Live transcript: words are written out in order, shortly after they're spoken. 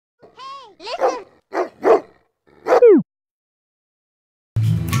We're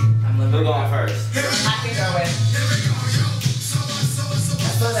going first. I can go in. I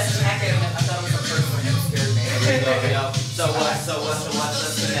saw that smack it and I thought it was the first one that scared me. So what's the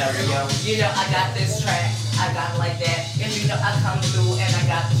scenario? You know, I got this track, I got it like that, and you know, I come through and I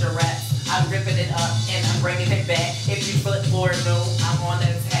got your rap. I'm ripping it up and I'm bringing it back. If you flip forward, no, I'm on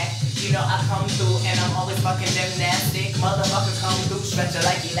the attack. You know, I come through and I'm always fucking gymnastic. Motherfucker come through, stretch it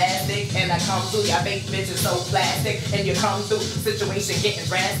like elastic. And I come through, y'all make bitches so plastic. And you come through, situation getting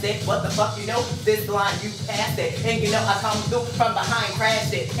drastic. What the fuck, you know, this line, you passed it. And you know, I come through from behind,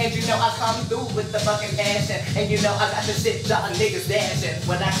 crashed it. And you know, I come through with the fucking passion. And you know, I got the shit, y'all niggas dashing.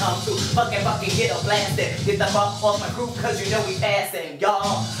 When I come through, fucking get a blasted. Get the fuck off my crew, cause you know we passing.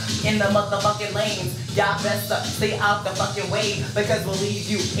 Y'all in the motherfucking lanes. Y'all best stay out the fucking way, because we'll leave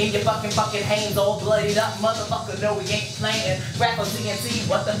you in your fucking hands all bloodied up. Motherfucker, no, we ain't playing. Graphos ENT,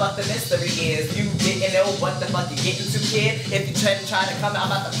 what the fuck the mystery is? You didn't know what the fuck you getting to, kid? If you try to come out,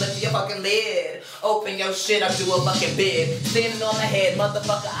 I'm about to flip your fucking lid. Open your shit up to a fucking bid. Standing on my head,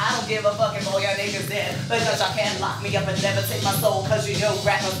 motherfucker, I don't give a fuck if all y'all niggas dead. Because y'all can't lock me up and never take my soul, cause you know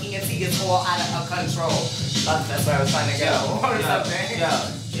Graphos ENT is all out of control. That's where I was trying to go.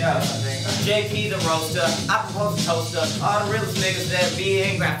 JP the roaster, I propose a toaster. All the realest niggas that be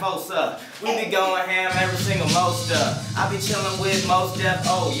in Graphos. We be going ham every single moster. I be chillin' with most def,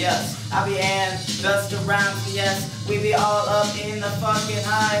 oh yes. I be dust the rhymes, yes. We be all up in the fucking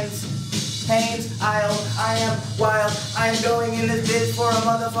Heinz. Haynes, I am wild. I am going in this bitch for a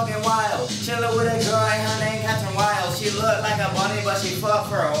motherfucking while. Chillin' with a girl and her name Catherine Wild. She look like a bunny, but she fuck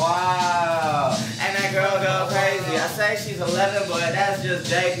for a while. And that girl go crazy. I say she's 11, but that's just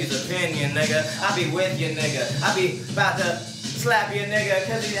JP's opinion, nigga. I be with you, nigga. I be about to slap your nigga,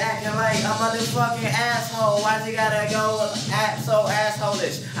 cause he's acting like a motherfucking asshole. Why's he gotta go act so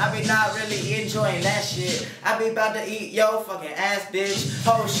assholish? I be not really enjoying that shit. I be about to eat your fucking ass, bitch.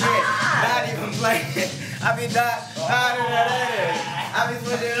 Oh shit, not even playing. I be not, I be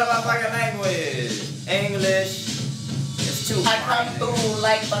switching up my fucking language. English. I come through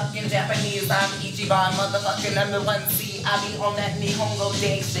like fucking Japanese. I'm Ichiban, motherfucking #1 C. I be on that Nihongo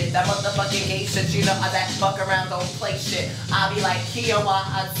day shit, that motherfucking gay shit. You know, I that fuck around, don't play shit. I be like Kiowa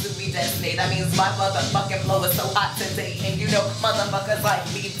Atsumi Destiny. That means my motherfucking flow is so hot today. And you know, motherfuckers like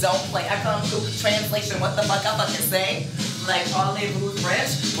me don't play. I come through, translation, what the fuck I fucking say? Like parlez-vous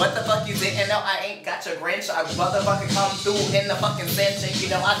French? What the fuck you didn't know? I ain't got your Grinch. I motherfucker come through in the fucking cinch. And you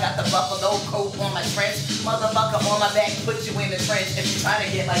know I got the buffalo coat on my trench. Motherfucker on my back, put you in the trench. If you try to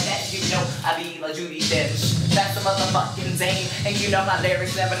get like that, you know I be like Judy Dench. That's the motherfucking Zane. And you know my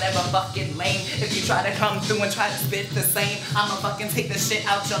lyrics never fucking lame. If you try to come through and try to spit the same, I'ma fucking take the shit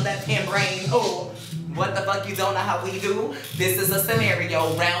out your left hand brain. Oh. What the fuck, you don't know how we do? This is a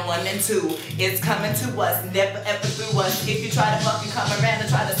scenario, round 1 and 2. It's coming to us, never ever through us. If you try to fucking come around and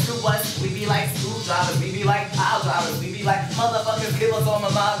try to screw us, we be like screwdrivers, we be like pile drivers, we be like motherfucking killers on my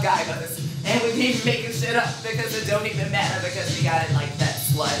mom guys. And we be making shit up because it don't even matter because we got it like that,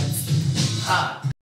 sluts.